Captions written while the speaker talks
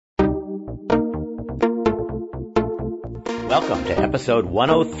Welcome to episode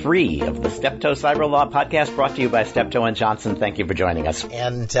 103 of the Steptoe Cyberlaw Podcast, brought to you by Steptoe & Johnson. Thank you for joining us.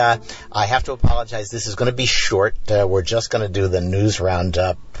 And I have to apologize. This is going to be short. We're just going to do the news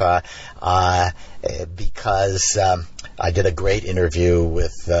roundup because I did a great interview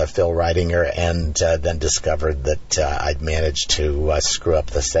with Phil Reidinger and then discovered that I'd managed to screw up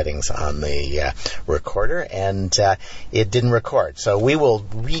the settings on the recorder, and it didn't record. So we will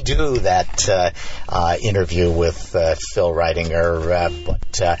redo that interview with Phil Reidinger,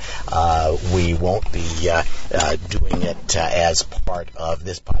 but we won't be doing it as part of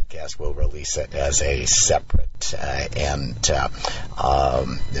this podcast. We'll release it as a separate and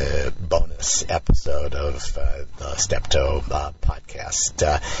bonus episode of the Steptoe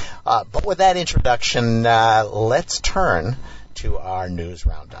podcast. But with that introduction, let's turn to our news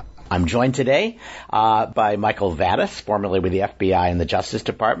roundup. I'm joined today by Michael Vatis, formerly with the FBI and the Justice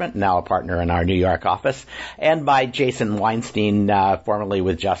Department, now a partner in our New York office, and by Jason Weinstein, formerly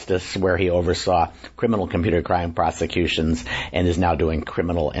with Justice, where he oversaw criminal computer crime prosecutions and is now doing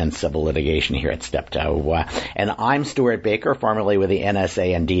criminal and civil litigation here at Steptoe. And I'm Stewart Baker, formerly with the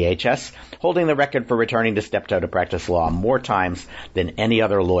NSA and DHS, holding the record for returning to Steptoe to practice law more times than any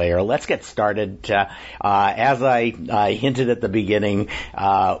other lawyer. Let's get started. As I hinted at the beginning,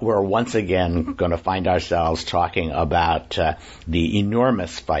 we're once again going to find ourselves talking about the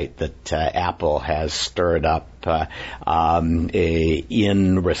enormous fight that Apple has stirred up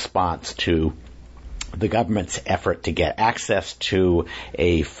in response to the government's effort to get access to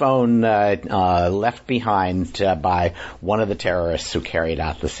a phone left behind by one of the terrorists who carried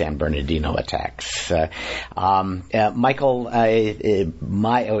out the San Bernardino attacks. Michael,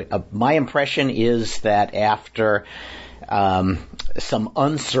 my impression is that after some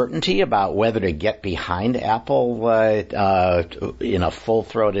uncertainty about whether to get behind Apple in a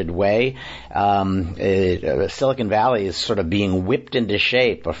full-throated way, Silicon Valley is sort of being whipped into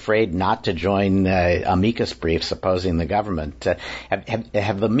shape, afraid not to join amicus briefs opposing the government. Have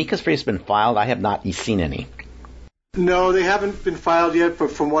the amicus briefs been filed? I have not seen any. No, they haven't been filed yet,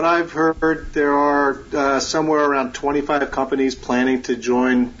 but from what I've heard, there are somewhere around 25 companies planning to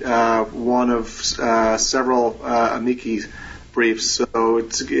join one of several amici briefs. So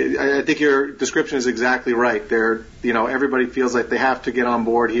I think your description is exactly right. Everybody feels like they have to get on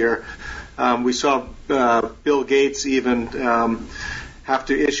board here. We saw Bill Gates even have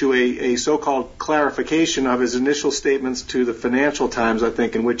to issue a so-called clarification of his initial statements to the Financial Times, I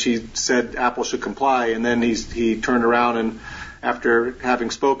think, in which he said Apple should comply, and then he turned around and, after having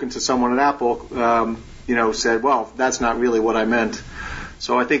spoken to someone at Apple, said, well, that's not really what I meant.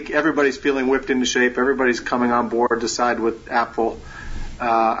 So I think everybody's feeling whipped into shape. Everybody's coming on board to side with Apple.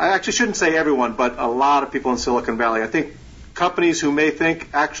 I actually shouldn't say everyone, but a lot of people in Silicon Valley. I think companies who may think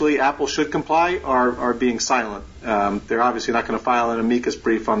actually Apple should comply are being silent. They're obviously not going to file an amicus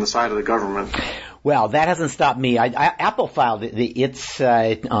brief on the side of the government. Well, that hasn't stopped me. Apple filed its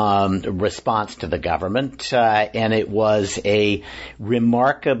response to the government, and it was a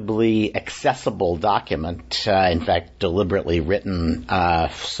remarkably accessible document, in fact, deliberately written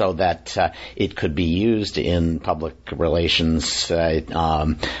so that it could be used in public relations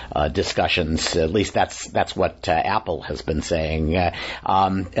discussions. At least that's what Apple has been saying.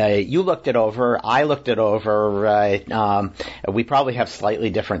 You looked it over. I looked it over. We probably have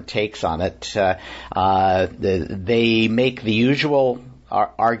slightly different takes on it. They make the usual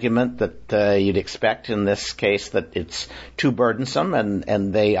argument that you'd expect in this case, that it's too burdensome,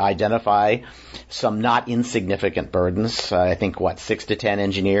 and they identify some not insignificant burdens. I think, 6 to 10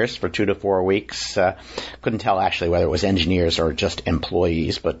 engineers for 2 to 4 weeks. Couldn't tell actually whether it was engineers or just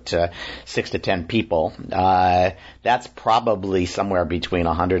employees, but 6 to 10 people. That's probably somewhere between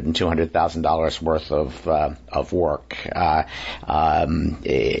 $100,000 and $200,000 worth of work.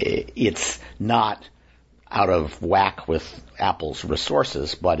 It's not out of whack with Apple's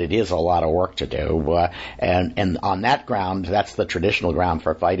resources, but it is a lot of work to do. And on that ground, that's the traditional ground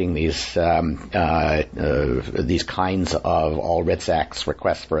for fighting these kinds of all writs acts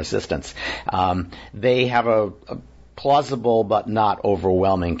requests for assistance. They have a plausible but not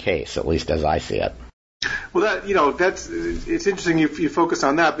overwhelming case, at least as I see it. Well, it's interesting you focus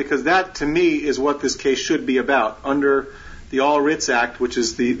on that, because that, to me, is what this case should be about. Under the All Writs Act, which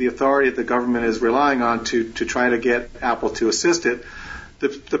is the authority that the government is relying on to try to get Apple to assist it,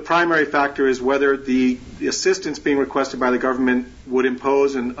 the primary factor is whether the assistance being requested by the government would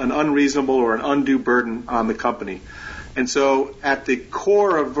impose an unreasonable or an undue burden on the company. And so at the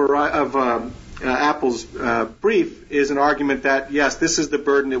core of Apple's brief is an argument that, yes, this is the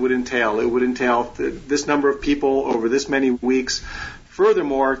burden it would entail. It would entail this number of people over this many weeks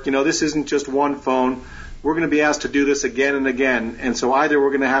furthermore, this isn't just one phone. We're going to be asked to do this again and again. And so either we're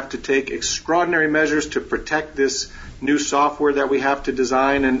going to have to take extraordinary measures to protect this new software that we have to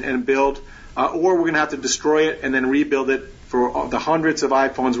design and build, or we're going to have to destroy it and then rebuild it for the hundreds of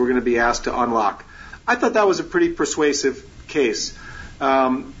iPhones we're going to be asked to unlock. I thought that was a pretty persuasive case.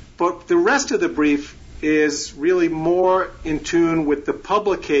 But the rest of the brief is really more in tune with the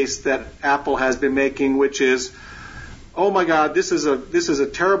public case that Apple has been making, which is, oh my God, this is a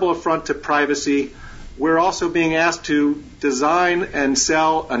terrible affront to privacy. We're also being asked to design and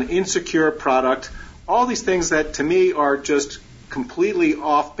sell an insecure product. All these things that, to me, are just completely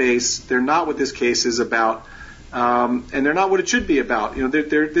off base. They're not what this case is about, and they're not what it should be about.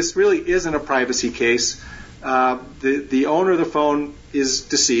 This really isn't a privacy case. The owner of the phone is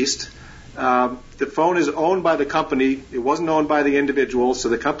deceased. The phone is owned by the company. It wasn't owned by the individual, so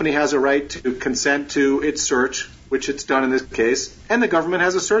the company has a right to consent to its search, which it's done in this case, and the government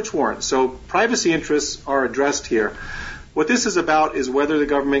has a search warrant. So privacy interests are addressed here. What this is about is whether the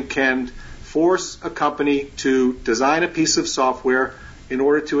government can force a company to design a piece of software in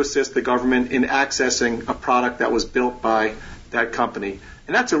order to assist the government in accessing a product that was built by that company.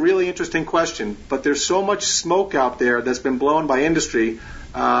 And that's a really interesting question, but there's so much smoke out there that's been blown by industry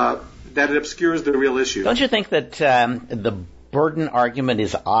that it obscures the real issue. Don't you think that the burden argument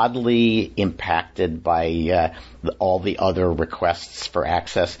is oddly impacted by all the other requests for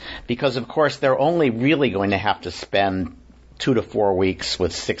access? Because, of course, they're only really going to have to spend 2 to 4 weeks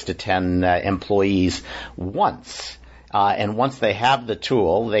with 6 to 10 employees once. And once they have the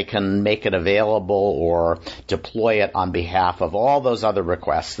tool, they can make it available or deploy it on behalf of all those other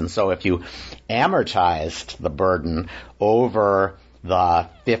requests. And so if you amortized the burden over the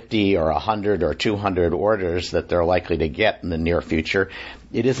 50 or 100 or 200 orders that they're likely to get in the near future,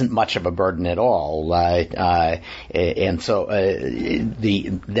 it isn't much of a burden at all. And so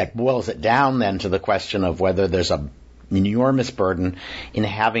that boils it down then to the question of whether there's an enormous burden in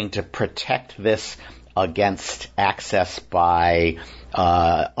having to protect this against access by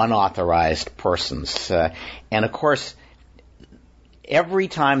unauthorized persons. And, of course, every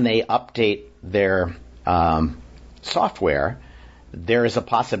time they update their software, there is a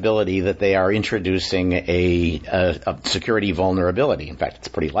possibility that they are introducing a security vulnerability. In fact, it's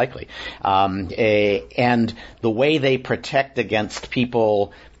pretty likely. And the way they protect against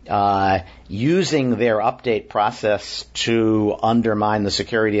people using their update process to undermine the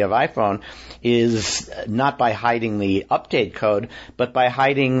security of iPhone is not by hiding the update code, but by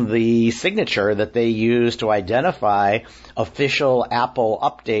hiding the signature that they use to identify official Apple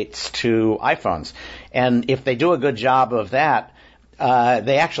updates to iPhones. And if they do a good job of that,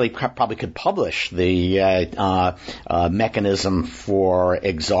 they actually probably could publish the mechanism for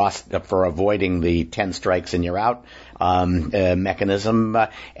avoiding the 10 strikes and you're out mechanism,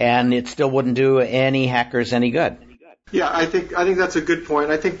 and it still wouldn't do any hackers any good. Yeah, I think that's a good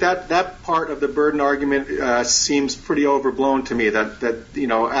point. I think that part of the burden argument seems pretty overblown to me. That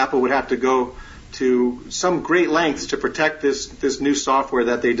Apple would have to go to some great lengths to protect this new software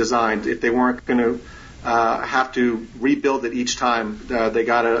that they designed if they weren't going to have to rebuild it each time they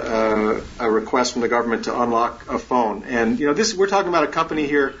got a request from the government to unlock a phone. And we're talking about a company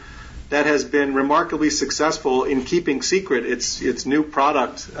here that has been remarkably successful in keeping secret its new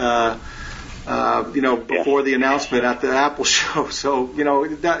product. Before the announcement at the Apple show. So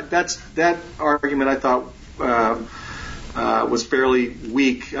that argument I thought was fairly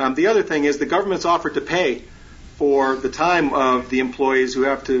weak. The other thing is the government's offered to pay for the time of the employees who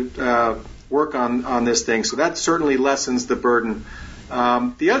have to work on this thing. So that certainly lessens the burden.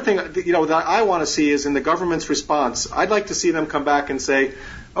 The other thing that I want to see is in the government's response. I'd like to see them come back and say,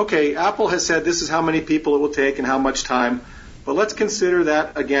 okay, Apple has said this is how many people it will take and how much time, but let's consider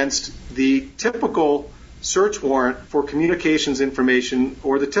that against the typical search warrant for communications information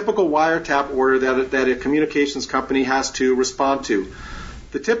or the typical wiretap order that a communications company has to respond to.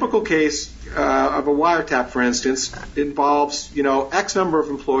 The typical case of a wiretap, for instance, involves X number of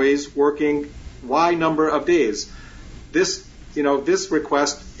employees working Y number of days. This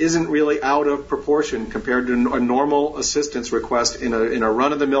request isn't really out of proportion compared to a normal assistance request in a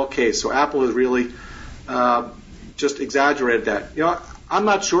run-of-the-mill case. So Apple has really just exaggerated that. I'm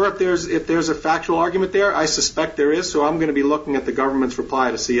not sure if there's a factual argument there. I suspect there is. So I'm going to be looking at the government's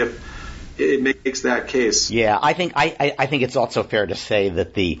reply to see if it makes that case. Yeah, I think it's also fair to say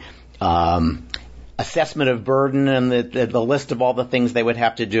that the assessment of burden and the list of all the things they would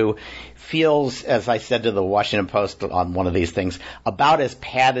have to do feels, as I said to the Washington Post on one of these things, about as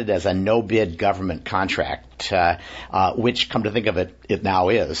padded as a no-bid government contract, which, come to think of it, it now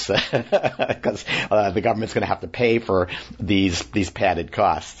is, because the government's going to have to pay for these padded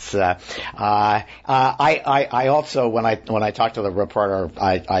costs. I also, when I talked to the reporter,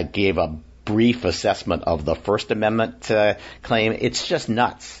 I gave a brief assessment of the First Amendment claim. It's just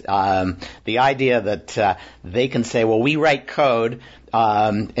nuts. The idea that they can say, well, we write code,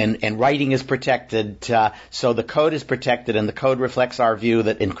 and writing is protected, so the code is protected, and the code reflects our view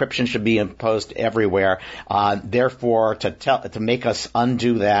that encryption should be imposed everywhere. Therefore, to make us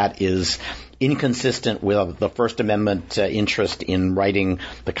undo that is inconsistent with the First Amendment interest in writing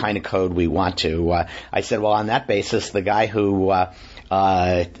the kind of code we want to. I said, well, on that basis, the guy who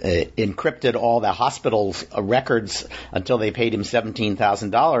encrypted all the hospital's records until they paid him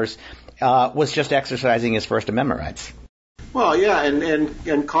 $17,000 was just exercising his First Amendment rights. Well, yeah,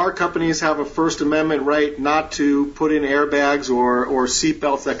 and car companies have a First Amendment right not to put in airbags or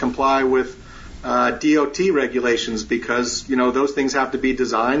seatbelts that comply with DOT regulations because, those things have to be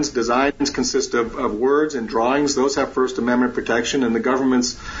designs. Designs consist of words and drawings. Those have First Amendment protection, and the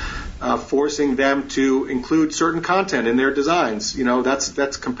government's forcing them to include certain content in their designs.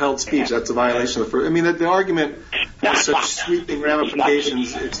 That's compelled speech. That's a violation of the First. I mean, the argument has such sweeping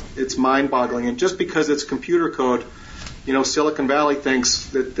ramifications. It's mind-boggling. And just because it's computer code, Silicon Valley thinks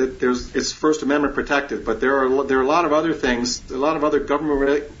that it's First Amendment protected, but there are a lot of other things, a lot of other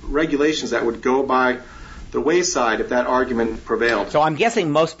government regulations that would go by the wayside if that argument prevailed. So I'm guessing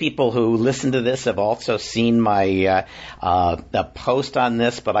most people who listen to this have also seen my post on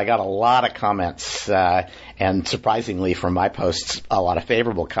this, but I got a lot of comments, and surprisingly from my posts, a lot of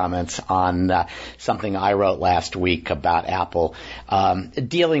favorable comments on something I wrote last week about Apple,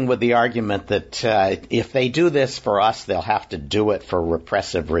 dealing with the argument that if they do this for us, they'll have to do it for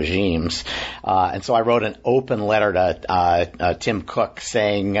repressive regimes. And so I wrote an open letter to Tim Cook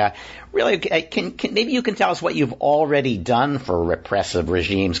saying, really, maybe you can tell us what you've already done for repressive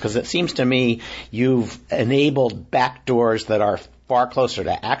regimes, because it seems to me you've enabled backdoors that are far closer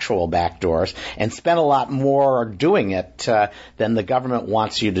to actual backdoors and spent a lot more doing it than the government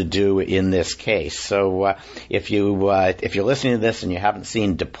wants you to do in this case. So if you're listening to this and you haven't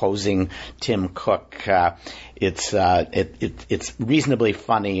seen Deposing Tim Cook, it's reasonably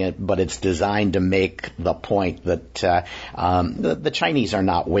funny, but it's designed to make the point that the Chinese are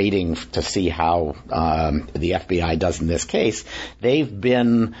not waiting to see how the FBI does in this case. They've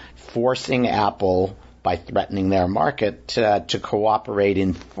been forcing Apple, by threatening their market, to cooperate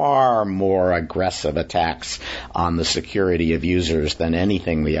in far more aggressive attacks on the security of users than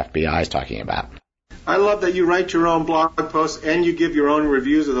anything the FBI is talking about. I love that you write your own blog posts and you give your own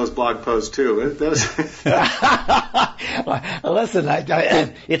reviews of those blog posts too. Listen,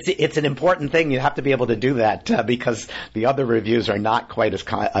 it's an important thing. You have to be able to do that because the other reviews are not quite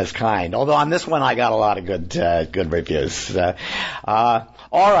as kind. Although on this one, I got a lot of good reviews. All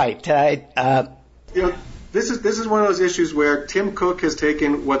right. This is one of those issues where Tim Cook has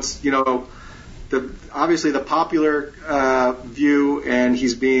taken what's obviously the popular view, and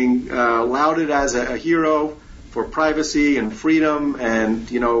he's being lauded as a hero for privacy and freedom,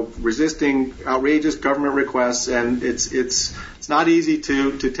 and resisting outrageous government requests. And it's not easy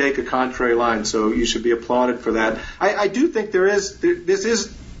to take a contrary line. So you should be applauded for that. I do think there is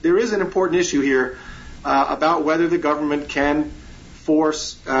an important issue here about whether the government can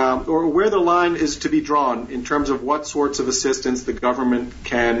force or where the line is to be drawn in terms of what sorts of assistance the government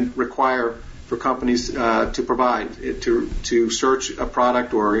can require for companies to provide to search a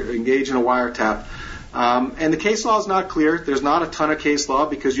product or engage in a wiretap. And the case law is not clear. There's not a ton of case law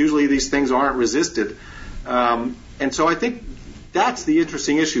because usually these things aren't resisted. And so I think that's the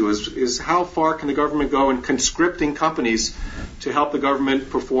interesting issue is how far can the government go in conscripting companies to help the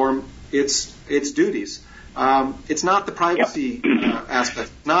government perform its duties. It's not the privacy aspect.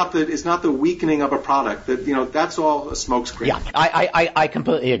 It's not the weakening of a product. That's all a smokescreen. Yeah, I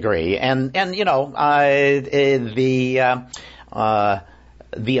completely agree. And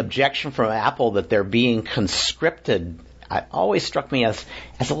the objection from Apple that they're being conscripted always struck me as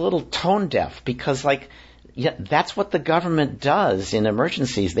a little tone deaf because that's what the government does in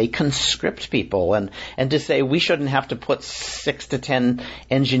emergencies. They conscript people, and to say we shouldn't have to put 6 to 10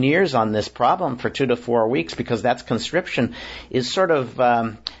 engineers on this problem for 2 to 4 weeks because that's conscription is sort of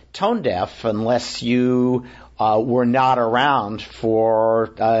tone deaf unless you were not around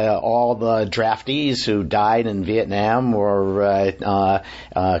for all the draftees who died in Vietnam or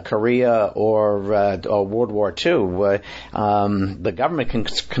Korea or World War II. The government can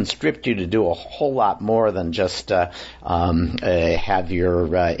conscript you to do a whole lot more than just have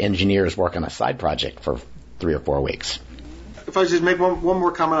your engineers work on a side project for 3 or 4 weeks. If I just make one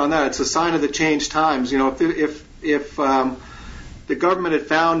more comment on that, it's a sign of the changed times. If the government had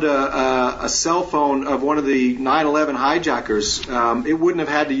found a cell phone of one of the 9/11 hijackers, it wouldn't have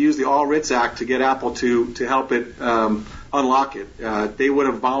had to use the All Writs Act to get Apple to help it unlock it. They would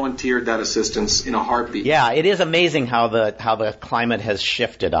have volunteered that assistance in a heartbeat. Yeah, it is amazing how the climate has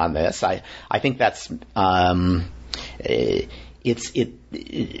shifted on this. I think that's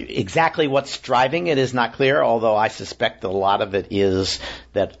exactly what's driving it is not clear, although I suspect that a lot of it is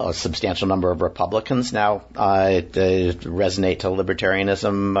that a substantial number of Republicans now resonate to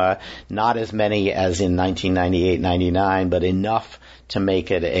libertarianism, not as many as in 1998-99, but enough to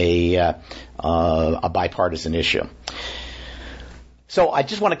make it a bipartisan issue. So I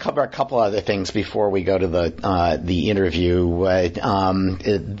just want to cover a couple other things before we go to the interview.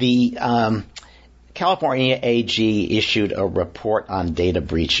 California AG issued a report on data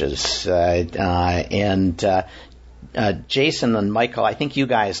breaches, and Jason and Michael, I think you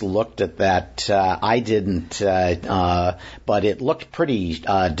guys looked at that. I didn't, but it looked pretty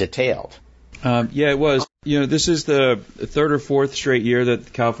detailed. Yeah, it was. This is the third or fourth straight year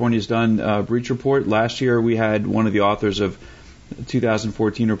that California's done a breach report. Last year we had one of the authors of the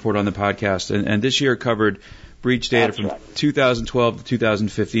 2014 report on the podcast, and this year it covered breach data from 2012 to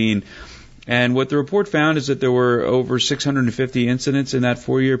 2015. And what the report found is that there were over 650 incidents in that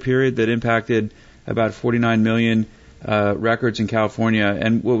 4-year period that impacted about 49 million records in California.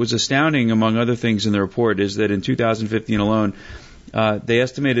 And what was astounding, among other things in the report, is that in 2015 alone, they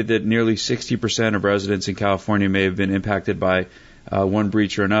estimated that nearly 60% of residents in California may have been impacted by one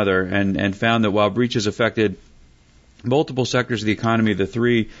breach or another, and found that while breaches affected multiple sectors of the economy, the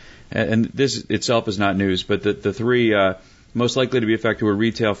three, and this itself is not news, but the three most likely to be affected were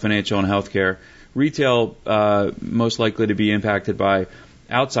retail, financial, and healthcare. Retail most likely to be impacted by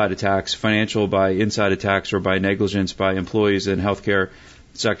outside attacks, financial by inside attacks or by negligence by employees, and healthcare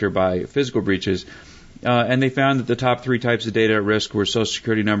sector by physical breaches. And they found that the top 3 types of data at risk were Social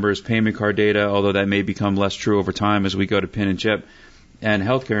Security numbers, payment card data, although that may become less true over time as we go to PIN and chip, and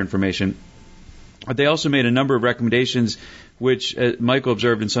healthcare information. But they also made a number of recommendations, which Michael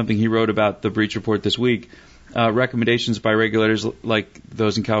observed in something he wrote about the breach report this week. Recommendations by regulators like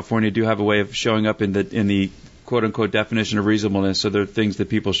those in California do have a way of showing up in the quote-unquote definition of reasonableness, so they're things that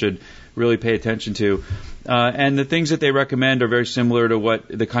people should really pay attention to. And the things that they recommend are very similar to what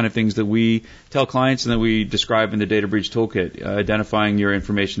the kind of things that we tell clients and that we describe in the Data Breach Toolkit, identifying your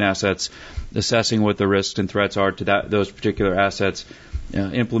information assets, assessing what the risks and threats are to those particular assets,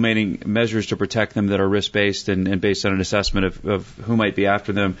 implementing measures to protect them that are risk-based and based on an assessment of who might be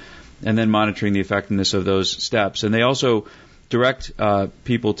after them, and then monitoring the effectiveness of those steps. And they also direct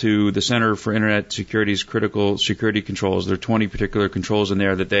people to the Center for Internet Security's critical security controls. There are 20 particular controls in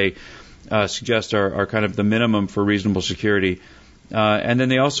there that they suggest are kind of the minimum for reasonable security. And then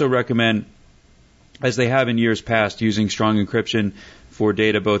they also recommend, as they have in years past, using strong encryption for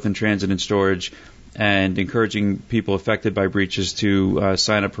data both in transit and storage, and encouraging people affected by breaches to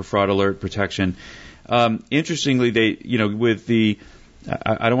sign up for fraud alert protection. Interestingly, they, with the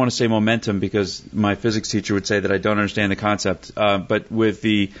I don't want to say momentum because my physics teacher would say that I don't understand the concept, but with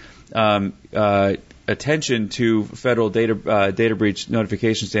the attention to federal data breach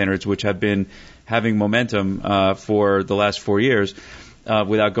notification standards, which have been having momentum for the last 4 years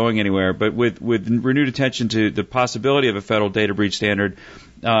without going anywhere, but with renewed attention to the possibility of a federal data breach standard,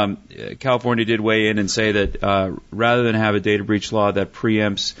 California did weigh in and say that rather than have a data breach law that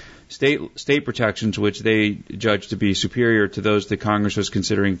preempts state protections, which they judge to be superior to those that Congress was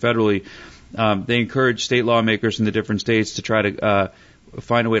considering federally, they encourage state lawmakers in the different states to try to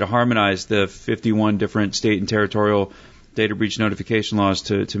find a way to harmonize the 51 different state and territorial data breach notification laws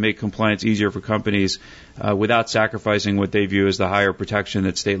to make compliance easier for companies without sacrificing what they view as the higher protection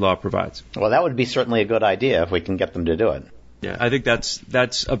that state law provides. Well, that would be certainly a good idea if we can get them to do it. Yeah, I think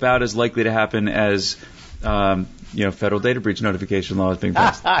that's about as likely to happen as federal data breach notification laws being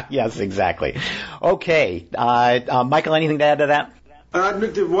passed. Yes, exactly. Okay, Michael, anything to add to that?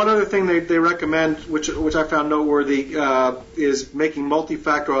 One other thing they recommend, which I found noteworthy, is making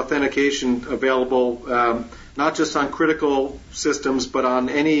multi-factor authentication available, not just on critical systems, but on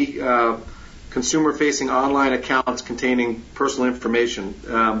any consumer-facing online accounts containing personal information.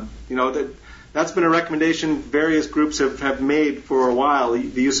 that's been a recommendation various groups have made for a while,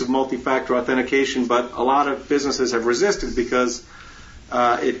 the use of multi-factor authentication, but a lot of businesses have resisted because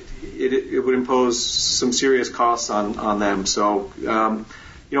it would impose some serious costs on them. So,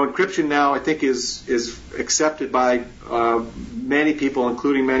 encryption now I think is accepted by many people,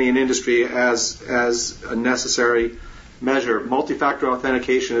 including many in industry, as a necessary measure. Multi-factor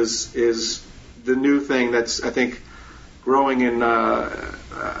authentication is the new thing that's, I think, growing in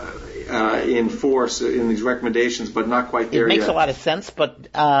force in these recommendations, but not quite there yet. It makes a lot of sense, but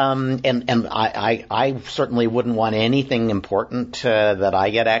I certainly wouldn't want anything important that I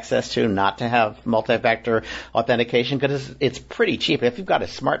get access to not to have multi-factor authentication, because it's pretty cheap. If you've got a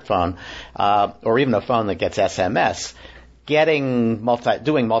smartphone or even a phone that gets SMS, doing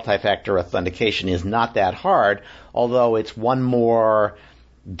multi-factor authentication is not that hard, although it's one more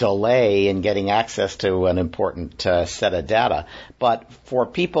delay in getting access to an important set of data. But for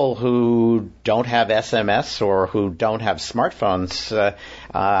people who don't have SMS or who don't have smartphones,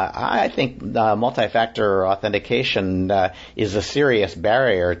 I think multi-factor authentication is a serious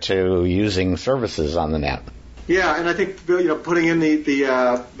barrier to using services on the net. Yeah, and I think putting in the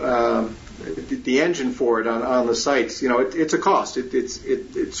engine for it on the sites, it's a cost. It's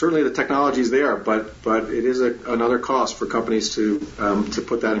certainly the technology is there, but it is another cost for companies to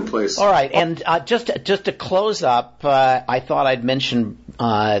put that in place. All right, and just to close up, I thought I'd mention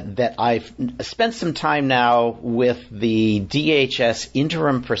that I've spent some time now with the DHS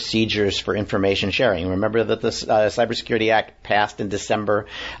interim procedures for information sharing. Remember that the Cybersecurity Act passed in December,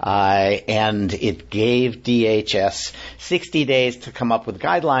 and it gave DHS 60 days to come up with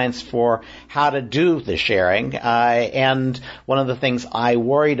guidelines for how to do the sharing. And one of the things I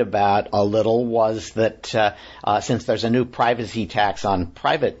worried about a little was that since there's a new privacy tax on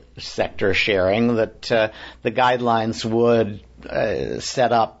private sector sharing, that the guidelines would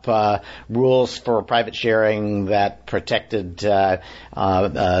set up rules for private sharing that protected the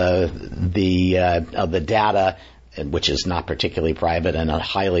data, which is not particularly private and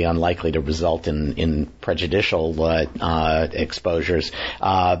highly unlikely to result in prejudicial exposures,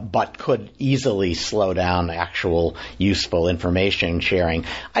 but could easily slow down actual useful information sharing.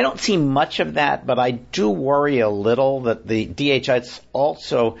 I don't see much of that, but I do worry a little that the DHS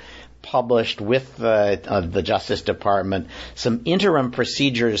also published with the Justice Department some interim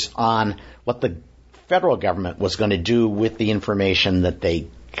procedures on what the federal government was going to do with the information that they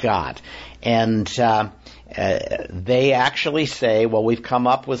got. And they actually say, well, we've come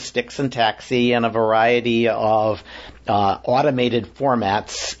up with Stix and Taxi and a variety of automated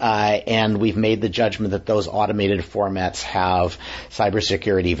formats, and we've made the judgment that those automated formats have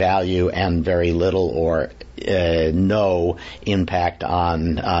cybersecurity value and very little or no impact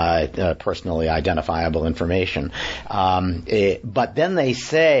on personally identifiable information. But then they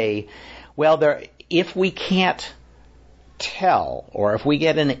say, well, if we can't tell, or if we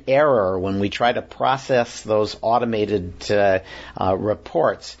get an error when we try to process those automated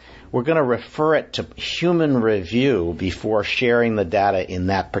reports, we're going to refer it to human review before sharing the data in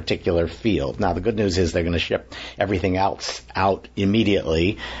that particular field. Now, the good news is they're going to ship everything else out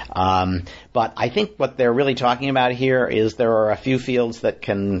immediately. But I think what they're really talking about here is there are a few fields that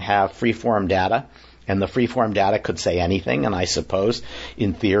can have free-form data. And the free-form data could say anything, and I suppose,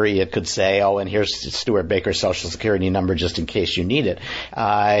 in theory, it could say, oh, and here's Stewart Baker's Social Security number just in case you need it.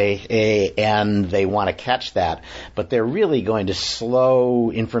 And they want to catch that. But they're really going to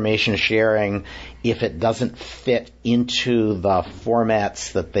slow information sharing if it doesn't fit into the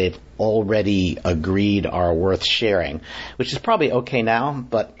formats that they've already agreed are worth sharing, which is probably okay now,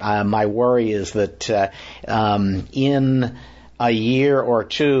 but my worry is that in a year or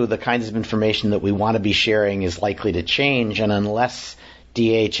two, the kinds of information that we want to be sharing is likely to change, and unless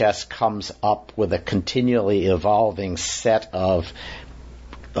DHS comes up with a continually evolving set of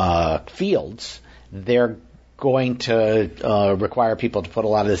fields, they're going to require people to put a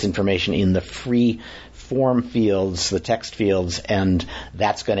lot of this information in the free form fields, the text fields, and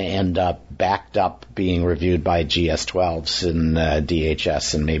that's going to end up backed up being reviewed by GS-12s in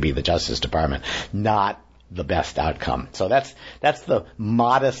DHS and maybe the Justice Department, not the best outcome. So that's the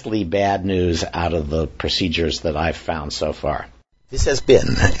modestly bad news out of the procedures that I've found so far. This has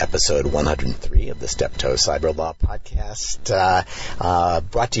been episode 103 of the Steptoe Cyberlaw Podcast,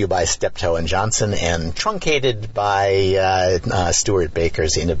 brought to you by Steptoe & Johnson and truncated by Stewart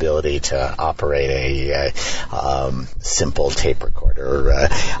Baker's inability to operate a simple tape recorder.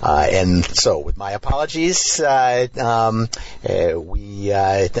 And so, with my apologies, we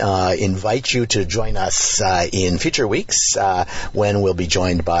invite you to join us in future weeks when we'll be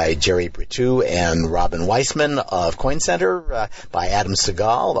joined by Jerry Bretou and Robin Weissman of Coin Center, by by Adam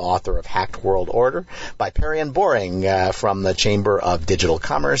Segal, the author of Hacked World Order, by Perian Boring from the Chamber of Digital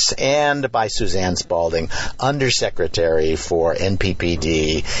Commerce, and by Suzanne Spalding, Undersecretary for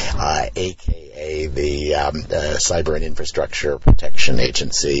NPPD, a.k.a. the Cyber and Infrastructure Protection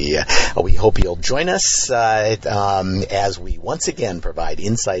Agency. We hope you'll join us as we once again provide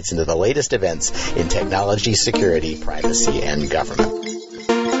insights into the latest events in technology, security, privacy, and government.